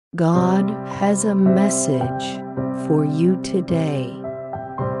God has a message for you today.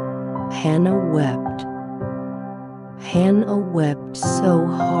 Hannah wept. Hannah wept so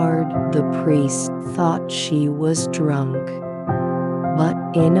hard the priest thought she was drunk. But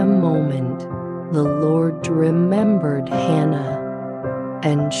in a moment, the Lord remembered Hannah,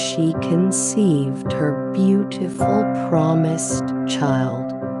 and she conceived her beautiful promised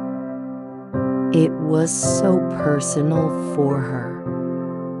child. It was so personal for her.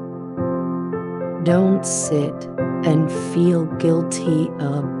 Don't sit and feel guilty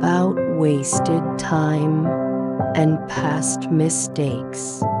about wasted time and past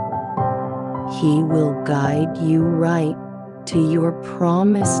mistakes. He will guide you right to your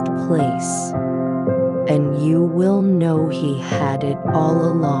promised place, and you will know He had it all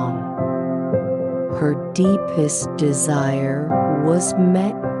along. Her deepest desire was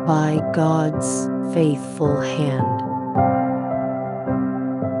met by God's faithful hand.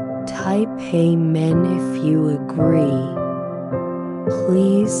 Type Amen if you agree.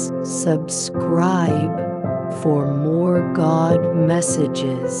 Please subscribe for more God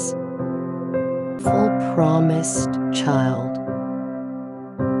messages. Full promised child.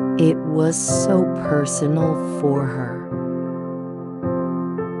 It was so personal for her.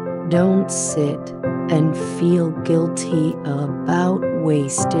 Don't sit and feel guilty about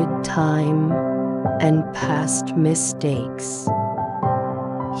wasted time and past mistakes.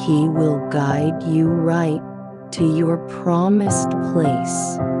 He will guide you right to your promised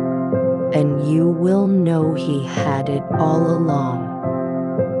place, and you will know He had it all along.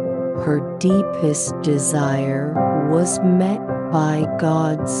 Her deepest desire was met by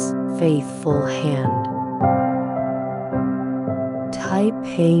God's faithful hand. Type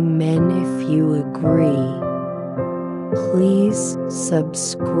Amen if you agree. Please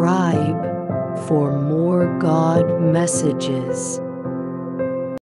subscribe for more God messages.